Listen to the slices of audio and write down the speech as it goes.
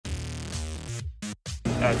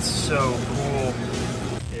That's so cool.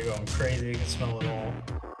 You're going crazy, you can smell it all.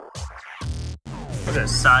 Look at the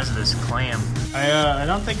size of this clam. I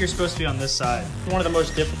don't think you're supposed to be on this side. One of the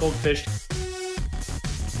most difficult fish.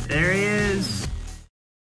 There he is.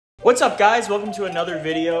 What's up, guys? Welcome to another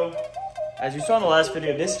video. As you saw in the last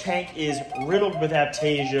video, this tank is riddled with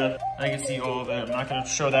Aptasia. I can see all of it. I'm not gonna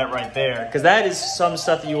show that right there, because that is some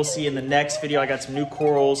stuff that you will see in the next video. I got some new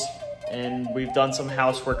corals, and we've done some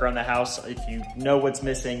housework around the house. If you know what's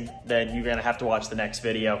missing, then you're gonna have to watch the next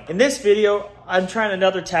video. In this video, I'm trying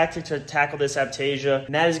another tactic to tackle this Aptasia,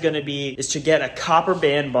 and that is to get a copper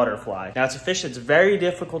band butterfly. Now, it's a fish that's very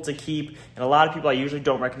difficult to keep, and a lot of people, I usually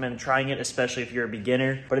don't recommend trying it, especially if you're a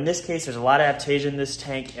beginner. But in this case, there's a lot of Aptasia in this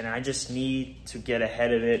tank, and I just need to get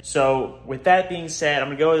ahead of it. So with that being said, I'm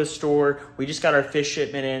gonna go to the store. We just got our fish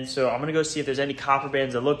shipment in, so I'm gonna go see if there's any copper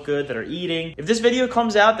bands that look good, that are eating. If this video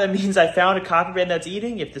comes out, that means I found a copper band that's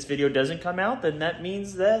eating. If this video doesn't come out, then that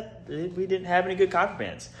means that we didn't have any good copper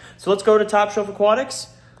bands. So let's go to Top Shelf Aquatics,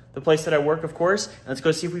 the place that I work, of course, and let's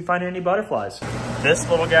go see if we find any butterflies. This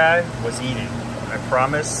little guy was eating. I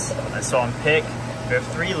promise. I saw him pick. We have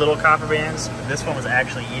 3 little copper bands, but this one was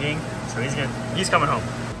actually eating, so he's coming home.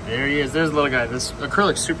 There he is. There's the little guy. This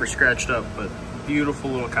acrylic's super scratched up, but beautiful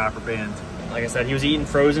little copper band. Like I said, he was eating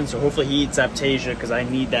frozen, so hopefully he eats Aptasia, because I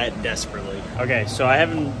need that desperately. Okay, so I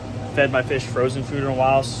haven't fed my fish frozen food in a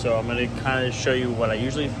while, so I'm gonna kind of show you what I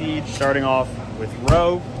usually feed. Starting off with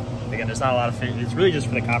roe. Again, there's not a lot of fish. It's really just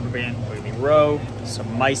for the copper band. We're gonna be roe, some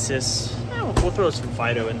mysis. We'll throw some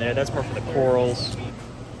phyto in there. That's more for the corals.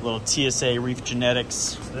 A little TSA Reef Genetics.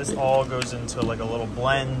 So this all goes into like a little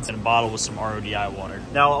blend and a bottle with some RODI water.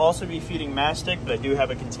 Now I'll also be feeding mastic, but I do have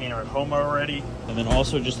a container at home already. And then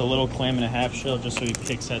also just a little clam and a half shell, just so he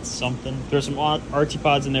picks at something. There's some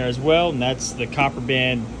arthropods in there as well, and that's the copper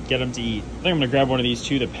band, get them to eat. I think I'm gonna grab one of these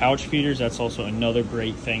too, the pouch feeders. That's also another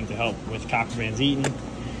great thing to help with copper bands eating.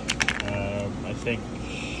 I think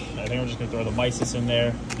I'm just gonna throw the mysis in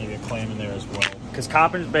there, maybe a clam in there as well. Because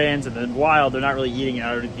copper bands in the wild, they're not really eating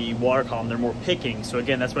out of the water column, they're more picking. So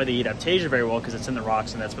again, that's why they eat Aptasia very well, because it's in the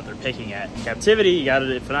rocks and that's what they're picking at. In captivity, you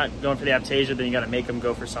gotta, if they're not going for the Aptasia, then you gotta make them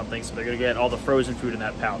go for something. So they're gonna get all the frozen food in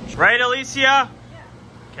that pouch. Right, Alicia? Yeah.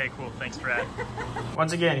 Okay, cool, thanks for that.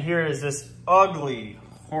 Once again, here is this ugly,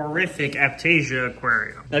 horrific Aptasia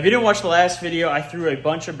aquarium. Now, if you didn't watch the last video, I threw a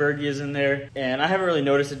bunch of Bergias in there, and I haven't really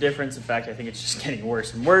noticed a difference. In fact, I think it's just getting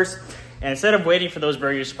worse and worse. And instead of waiting for those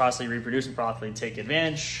Bergias to possibly reproduce and properly take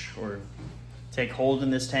advantage or take hold in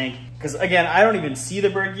this tank, because again, I don't even see the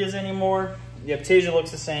Bergias anymore. The Aptasia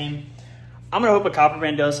looks the same. I'm gonna hope a copper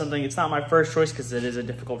band does something. It's not my first choice because it is a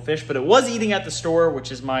difficult fish, but it was eating at the store,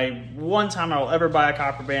 which is my one time I will ever buy a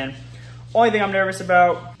copper band. Only thing I'm nervous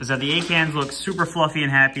about is that the acans look super fluffy and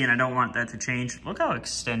happy, and I don't want that to change. Look how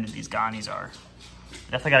extended these ganies are.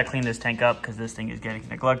 Definitely gotta clean this tank up because this thing is getting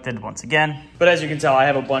neglected once again. But as you can tell, I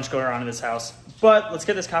have a bunch going around in this house. But let's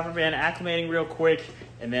get this copper band acclimating real quick,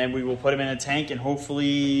 and then we will put him in a tank and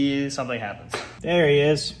hopefully something happens. There he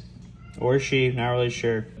is, or she, not really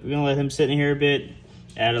sure. We're gonna let him sit in here a bit,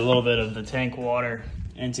 add a little bit of the tank water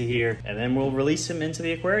into here, and then we'll release him into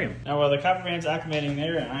the aquarium. Now, while the copper band's acclimating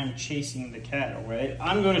there and I'm chasing the cat away,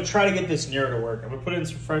 I'm going to try to get this Nero to work. I'm gonna put it in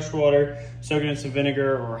some fresh water, soak it in some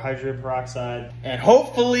vinegar or hydrogen peroxide, and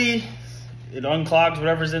hopefully it unclogs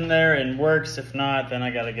whatever's in there and works. If not, then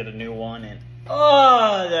I gotta get a new one, and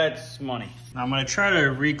oh, that's money. Now I'm gonna try to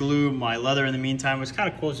re-glue my leather in the meantime. It's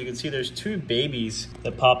kind of cool, as you can see, there's 2 babies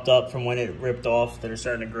that popped up from when it ripped off that are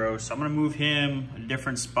starting to grow. So I'm gonna move him a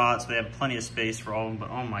different spot so they have plenty of space for all of them. But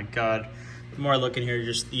oh my God, the more I look in here,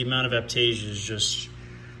 just the amount of Aptasia is just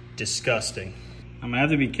disgusting. I'm gonna have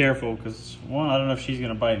to be careful because 1, I don't know if she's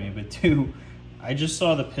gonna bite me, but 2, I just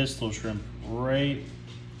saw the pistol shrimp right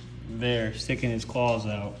there sticking his claws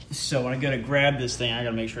out. So when I go to grab this thing, I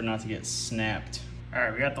gotta make sure not to get snapped. All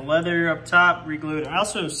right, we got the leather up top re-glued. I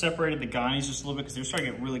also separated the ganies just a little bit because they're starting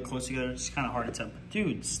to get really close together. It's kind of hard to tell.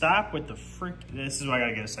 Dude, stop with the frick. This is why I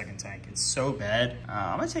gotta get a second tank. It's so bad.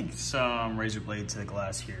 I'm gonna take some razor blade to the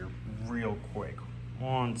glass here real quick.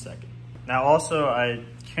 1 second. Now also, I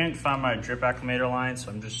can't find my drip acclimator line,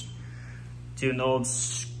 so I'm just doing the old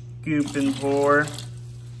scoop and pour.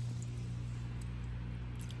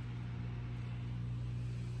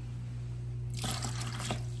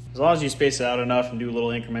 As long as you space it out enough and do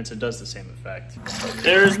little increments, it does the same effect.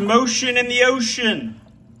 There's motion in the ocean.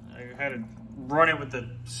 I had to run it with the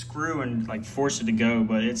screw and like force it to go,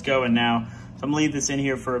 but it's going now. So I'm gonna leave this in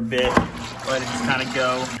here for a bit, let it just kind of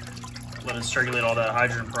go. let it circulate all that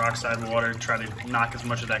hydrogen peroxide water, try to knock as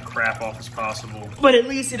much of that crap off as possible. But at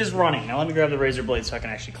least it is running. Now let me grab the razor blade so I can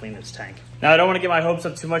actually clean this tank. Now I don't want to get my hopes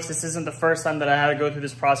up too much. This isn't the first time that I had to go through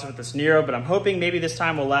this process with this Nero, but I'm hoping maybe this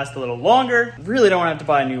time will last a little longer. Really don't want to have to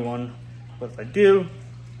buy a new one, but if I do,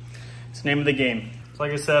 it's the name of the game. So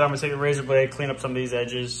like I said, I'm gonna take the razor blade, clean up some of these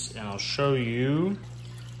edges, and I'll show you.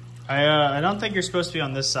 I don't think you're supposed to be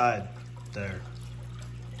on this side there.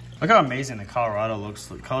 Look how amazing the Colorado looks.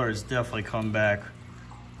 The color has definitely come back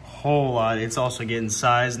a whole lot. It's also getting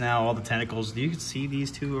size now, all the tentacles. You can see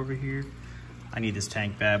these two over here. I need this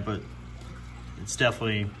tank bad, but it's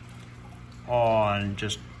definitely on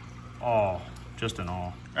just an all.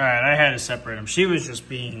 All right, I had to separate them. She was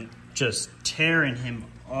just tearing him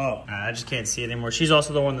up. I just can't see it anymore. She's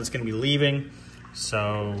also the one that's gonna be leaving,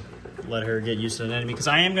 so let her get used to the enemy, because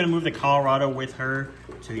I am gonna move the Colorado with her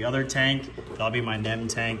to the other tank. That'll be my NEM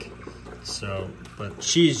tank. So, but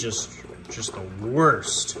she's just the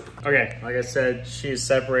worst. Okay, like I said, she is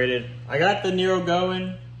separated. I got the Nero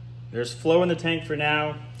going. There's flow in the tank for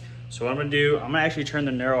now. So what I'm gonna do, I'm gonna actually turn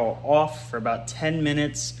the Nero off for about 10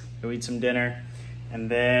 minutes. Go eat some dinner. And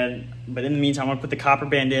then, but in the meantime, I'm gonna put the copper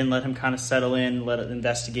band in, let him kind of settle in, let it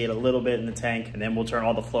investigate a little bit in the tank, and then we'll turn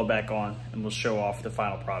all the flow back on and we'll show off the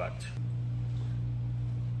final product.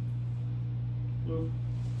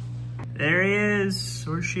 There he is,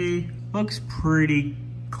 or she. Looks pretty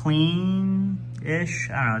clean-ish.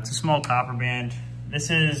 I don't know, it's a small copper band. This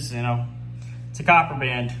is, you know, it's a copper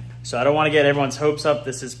band. So I don't wanna get everyone's hopes up.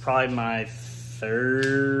 This is probably my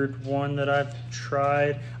third one that I've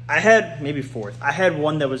tried. I had, maybe fourth. I had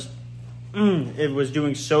one that was, it was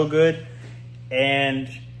doing so good. And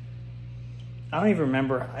I don't even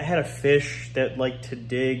remember. I had a fish that liked to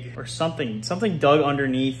dig or something. Something dug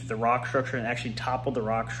underneath the rock structure and actually toppled the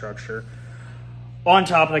rock structure on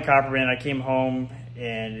top of the copper band. I came home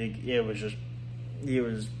and it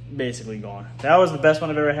was basically gone. That was the best one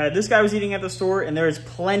I've ever had. This guy was eating at the store, and there is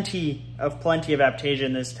plenty of Aptasia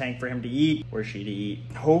in this tank for him to eat, or she to eat.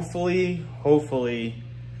 Hopefully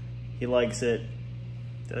he likes it.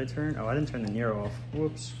 Did I turn? Oh, I didn't turn the Nero off.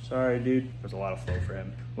 Whoops, sorry dude. There's a lot of flow for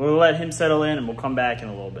him. We'll let him settle in and we'll come back in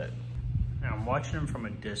a little bit. Now I'm watching him from a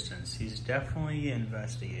distance. He's definitely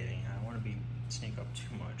investigating. I don't want to sneak up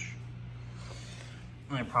too much.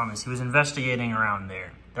 I promise, he was investigating around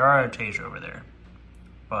there. There are Aptasia over there,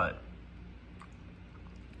 but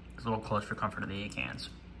it's a little close for comfort of the acans.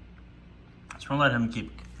 So we'll let him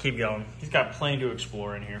keep going. He's got plenty to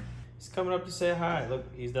explore in here. He's coming up to say hi. Look,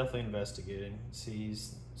 he's definitely investigating. See,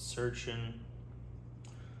 he's searching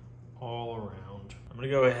all around. I'm gonna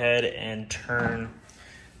go ahead and turn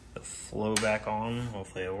the flow back on.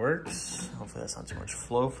 Hopefully it works. Hopefully that's not too much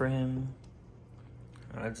flow for him.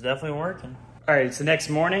 It's definitely working. All right, it's the next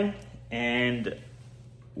morning, and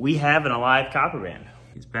we have an alive copper band.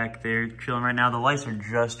 He's back there chilling right now. The lights are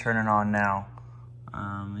just turning on now.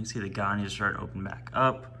 You can see the gun just started to open back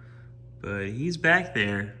up, but he's back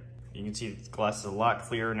there. You can see the glass is a lot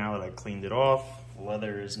clearer now that I cleaned it off. The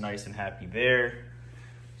leather is nice and happy there.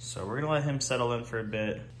 So we're gonna let him settle in for a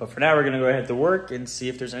bit. But for now, we're gonna go ahead to work and see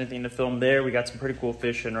if there's anything to film there. We got some pretty cool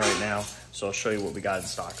fish in right now. So I'll show you what we got in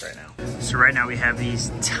stock right now. So right now we have these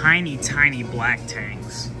tiny, tiny black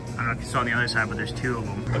tangs. I don't know if you saw on the other side, but there's two of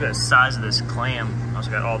them. Look at the size of this clam. Also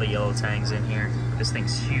got all the yellow tangs in here. This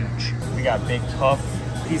thing's huge. We got big tough.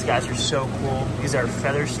 These guys are so cool. These are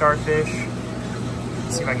feather starfish.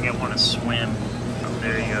 Let's see if I can get one to swim. Oh,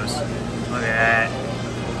 there he goes. Look at that.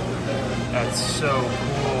 That's so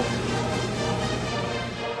cool.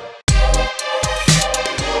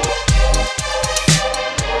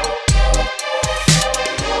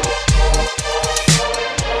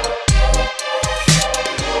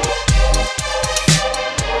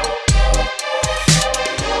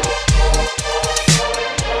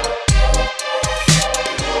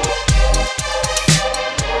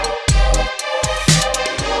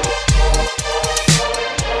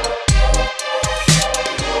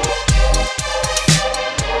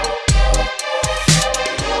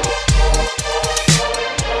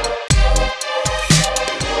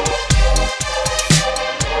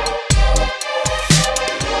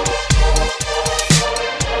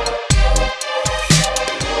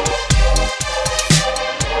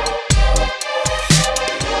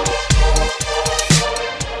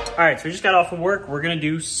 All right, so we just got off of work. We're gonna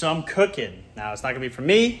do some cooking. Now, it's not gonna be for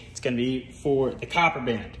me, it's gonna be for the copper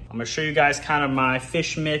band. I'm gonna show you guys kind of my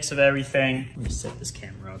fish mix of everything. Let me set this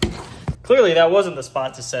camera up. Clearly, that wasn't the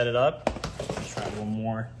spot to set it up. Let's try one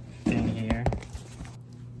more thing here.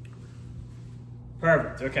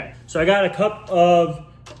 Perfect, okay. So I got a cup of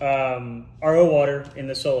RO water in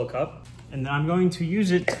the solo cup. And then I'm going to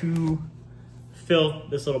use it to fill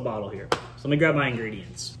this little bottle here. So let me grab my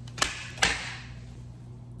ingredients.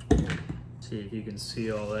 See if you can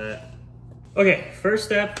see all that. Okay, first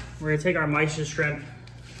step, we're gonna take our mysis shrimp,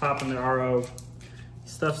 pop them in the RO.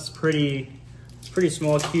 Stuff's pretty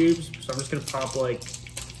small cubes, so I'm just gonna pop like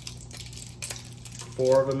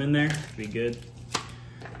 4 of them in there, be good.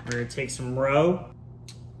 We're gonna take some roe,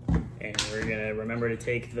 and we're gonna remember to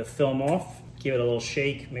take the film off, give it a little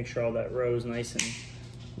shake, make sure all that roe is nice and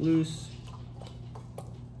loose.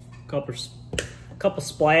 Couple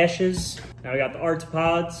splashes. Now we got the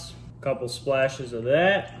arthropods, a couple splashes of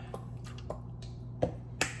that.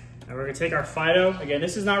 And we're gonna take our Fido. Again,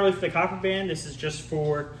 this is not really for the copper band, this is just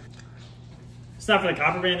for, it's not for the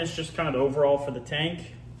copper band, it's just kind of the overall for the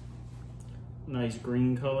tank. Nice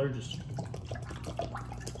green color, just a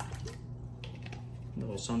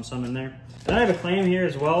little some in there. Then I have a clam here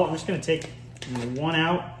as well. I'm just gonna take 1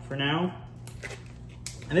 out for now.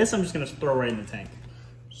 And this I'm just gonna throw right in the tank.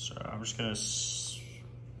 So I'm just gonna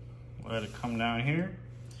let it come down here.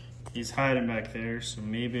 He's hiding back there, so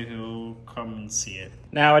maybe he'll come and see it.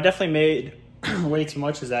 Now, I definitely made way too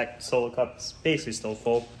much, as that solo cup is basically still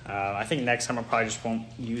full. I think next time I probably just won't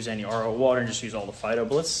use any RO water and just use all the Fido,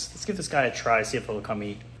 but let's give this guy a try, see if he'll come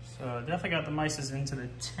eat. So I definitely got the mysis into the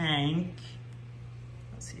tank.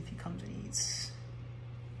 Let's see if he comes and eats.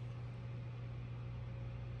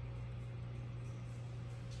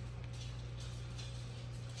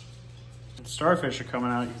 The starfish are coming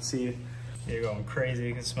out, you can see they're going crazy.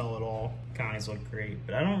 You can smell it all. Connies look great,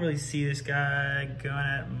 but I don't really see this guy going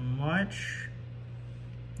at much.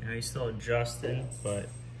 You know, he's still adjusting, but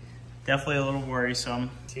definitely a little worrisome.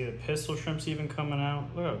 See the pistol shrimp's even coming out.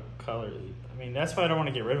 Look how color. I mean, that's why I don't want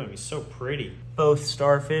to get rid of him. He's so pretty. Both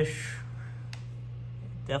starfish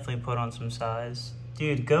definitely put on some size.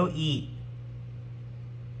 Dude, go eat.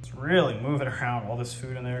 It's really moving around, all this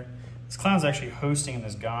food in there. This clown's actually hosting in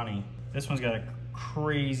this Ghani. This one's got a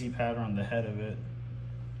crazy pattern on the head of it.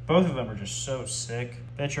 Both of them are just so sick.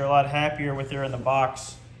 Bet you're a lot happier with her in the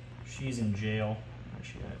box. She's in jail. Where's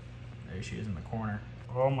she at? There she is in the corner.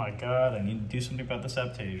 Oh my God, I need to do something about this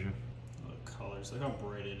Aptasia. Look at the colors, look how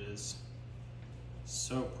bright it is.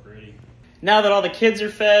 So pretty. Now that all the kids are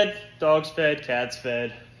fed, dogs fed, cats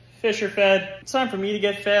fed, fish are fed, it's time for me to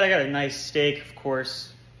get fed. I got a nice steak, of course.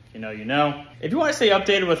 You know. If you want to stay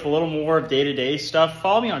updated with a little more of day-to-day stuff,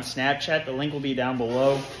 follow me on Snapchat. The link will be down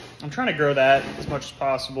below. I'm trying to grow that as much as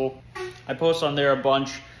possible. I post on there a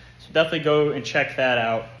bunch, so definitely go and check that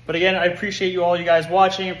out. But again, I appreciate you guys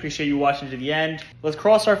watching. I appreciate you watching to the end. Let's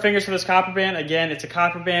cross our fingers for this copper band. Again, it's a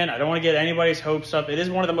copper band. I don't want to get anybody's hopes up. It is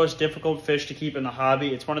one of the most difficult fish to keep in the hobby.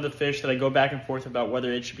 It's one of the fish that I go back and forth about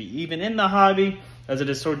whether it should be even in the hobby, as it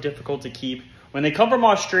is so difficult to keep. When they come from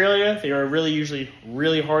Australia, they are usually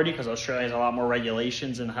really hardy, because Australia has a lot more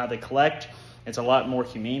regulations in how they collect. It's a lot more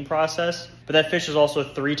humane process. But that fish is also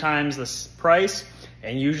 3 times the price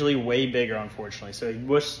and usually way bigger, unfortunately. So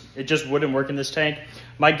it just wouldn't work in this tank.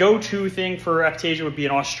 My go-to thing for Aptasia would be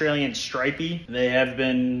an Australian stripey. They have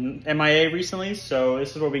been MIA recently, so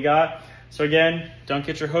this is what we got. So again, don't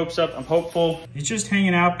get your hopes up. I'm hopeful. It's just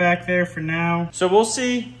hanging out back there for now. So we'll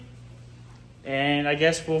see. And I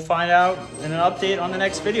guess we'll find out in an update on the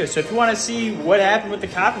next video. So if you want to see what happened with the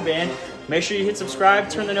copper band, make sure you hit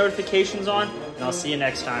subscribe, turn the notifications on, and I'll see you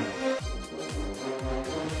next time.